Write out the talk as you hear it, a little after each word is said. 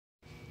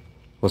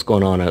What's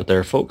going on out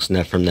there, folks?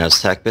 Ned from Ned's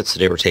Tech Bits.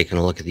 Today we're taking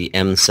a look at the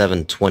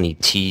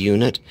M720t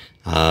unit.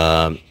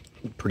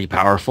 Pretty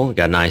powerful. We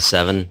got an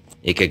i7,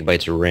 8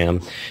 gigabytes of RAM.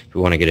 If we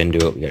want to get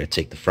into it, we got to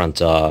take the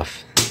front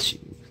off. 2,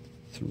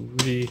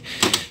 3.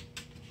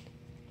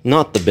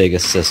 Not the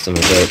biggest system,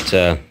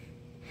 about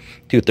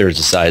 2/3 the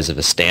size of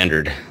a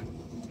standard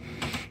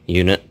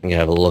unit. We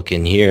have a look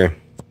in here.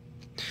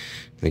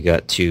 We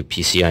got 2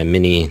 PCI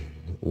Mini,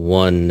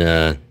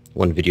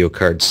 one video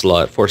card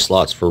slot, 4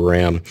 slots for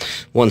RAM,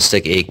 1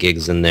 stick, 8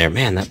 gigs in there.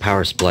 Man, that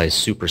power supply is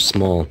super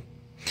small.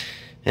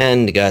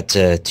 And you got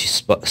 2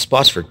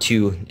 spots for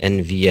 2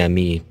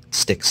 NVMe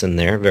sticks in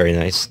there. Very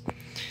nice.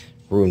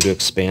 Room to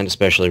expand,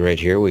 especially right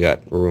here. We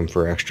got room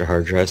for extra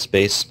hard drive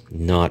space.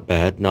 Not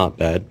bad, not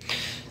bad.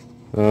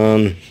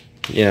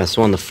 Yeah,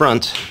 so on the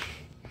front,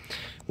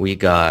 we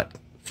got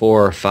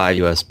 4 or 5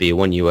 USB,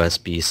 1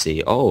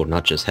 USB-C. Oh,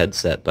 not just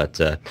headset, but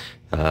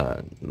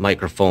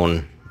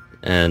microphone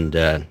and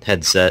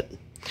headset,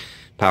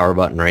 power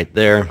button right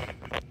there.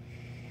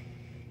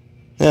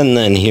 And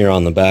then here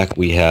on the back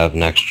we have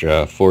an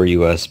extra 4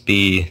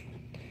 USB,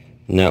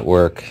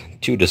 network,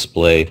 2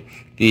 display,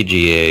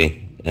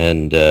 VGA,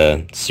 and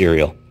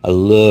serial. I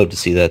love to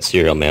see that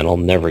serial, man. I'll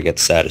never get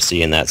sad of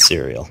seeing that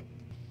serial.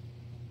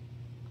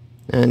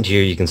 And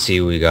here you can see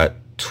we got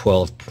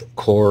 12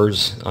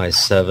 cores,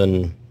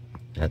 i7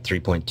 at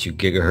 3.2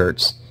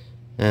 gigahertz.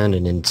 And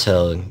an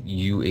Intel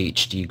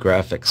UHD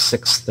Graphics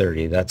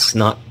 630. That's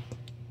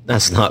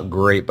not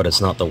great, but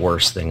it's not the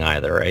worst thing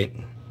either, right?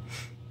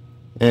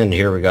 And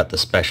here we got the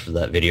spec for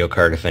that video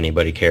card if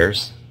anybody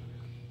cares.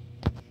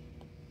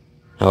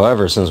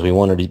 However, since we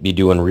wanted to be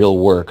doing real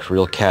work,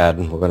 real CAD,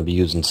 we're going to be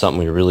using something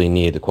we really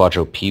need, the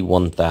Quadro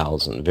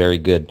T1000. Very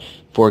good,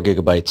 4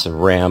 gigabytes of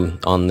RAM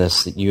on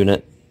this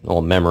unit, well,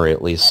 memory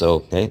at least,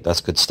 so hey,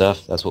 that's good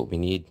stuff. That's what we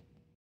need.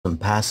 Some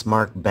pass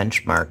mark,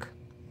 benchmark.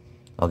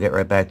 I'll get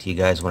right back to you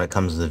guys when it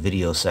comes to the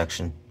video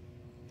section.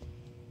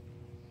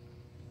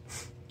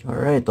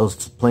 Alright,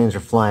 those planes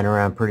are flying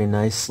around pretty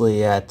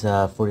nicely at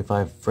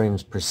 45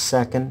 frames per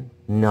second.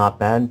 Not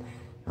bad.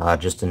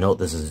 Just to note,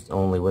 this is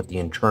only with the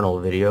internal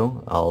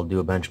video. I'll do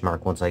a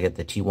benchmark once I get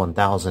the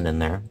T1000 in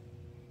there.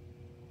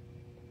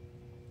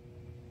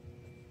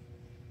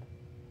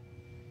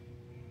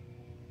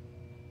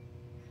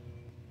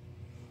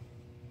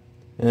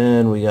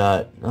 And we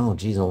got, oh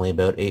geez, only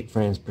about 8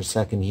 frames per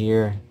second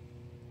here.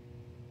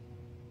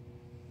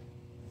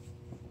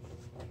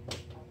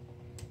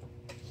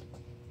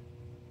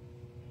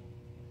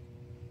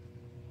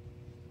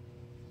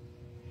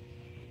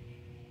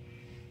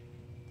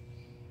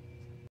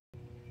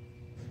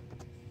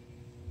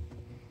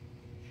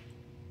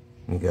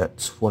 We got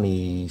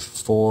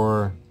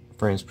 24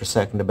 frames per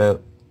second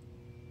about.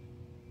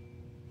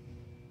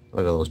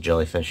 Look at those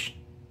jellyfish.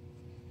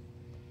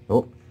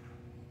 Oh.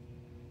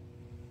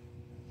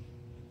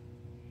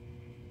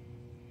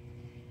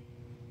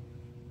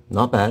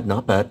 Not bad,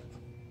 not bad.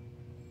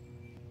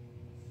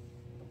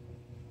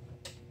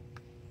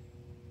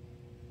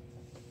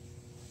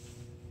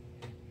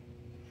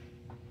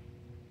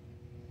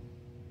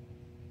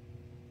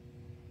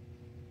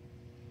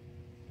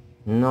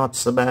 Not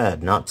so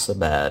bad, not so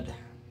bad.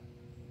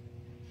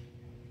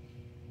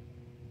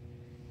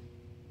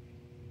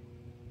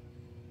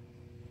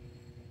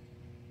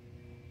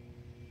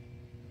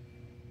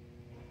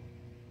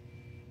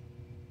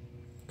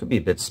 Could be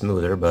a bit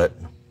smoother, but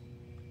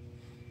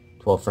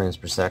 12 frames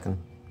per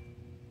second.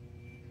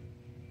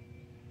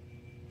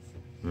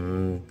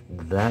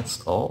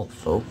 That's all,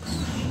 folks.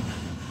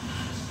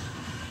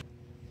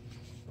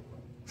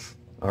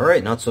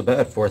 Alright, not so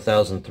bad.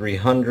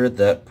 4,300.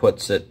 That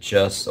puts it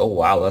just... oh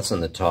wow, that's in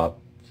the top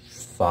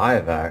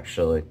 5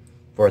 actually.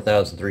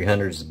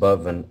 4,300 is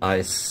above an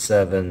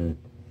i7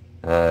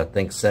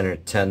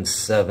 ThinkCentre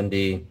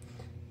M720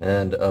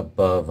 and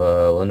above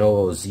a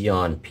Lenovo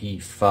Xeon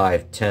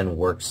P510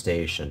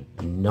 workstation.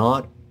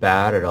 Not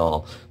bad at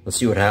all. Let's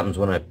see what happens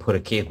when I put a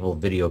capable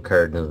video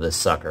card into this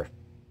sucker.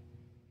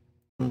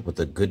 With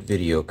a good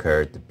video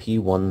card, the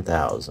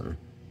P1000.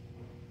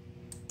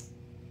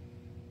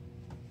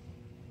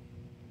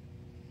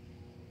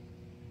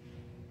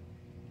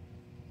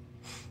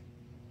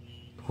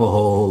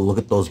 Oh, look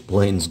at those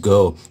planes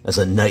go. That's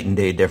a night and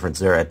day difference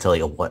there, I tell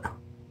you what.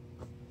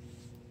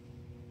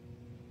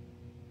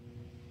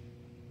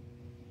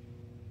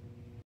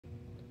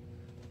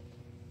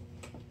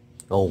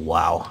 Oh,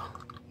 wow.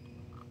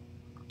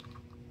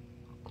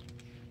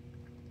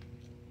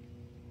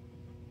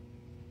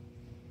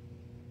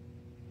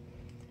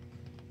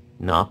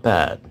 Not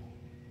bad.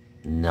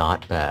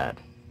 Not bad.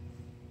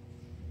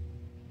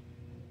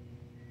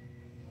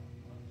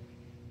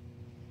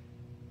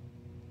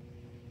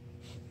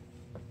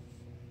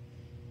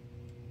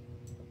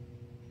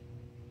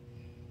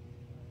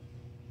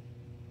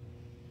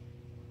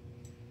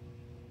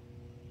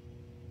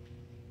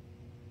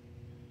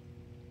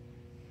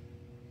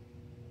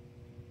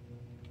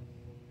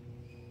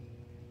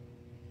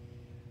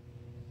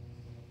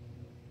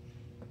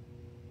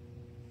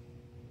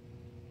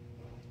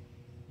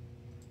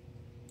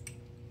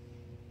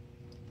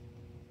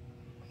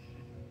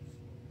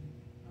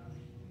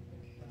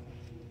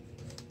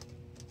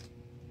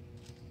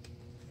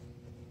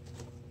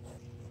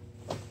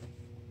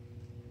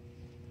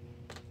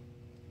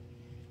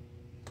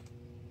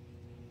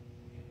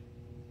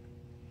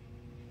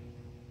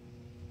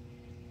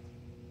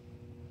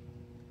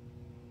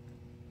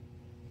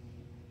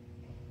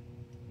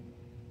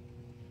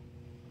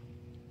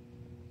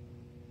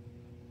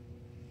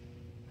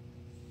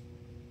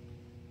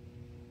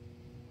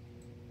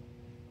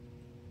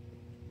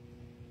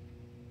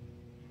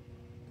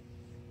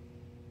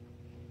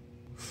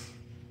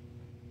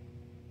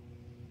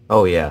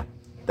 Oh yeah,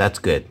 that's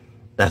good.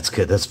 That's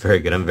good. That's very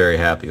good. I'm very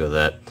happy with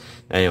that.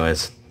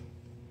 Anyways.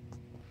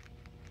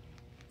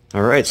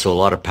 Alright, so a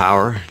lot of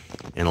power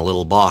in a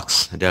little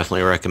box. I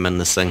definitely recommend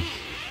this thing.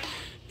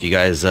 If you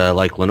guys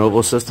like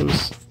Lenovo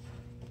systems,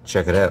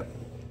 check it out.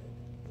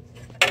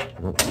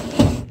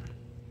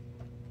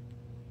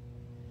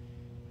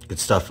 Good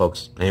stuff,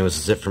 folks. Anyways,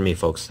 this is it for me,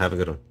 folks. Have a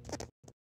good one.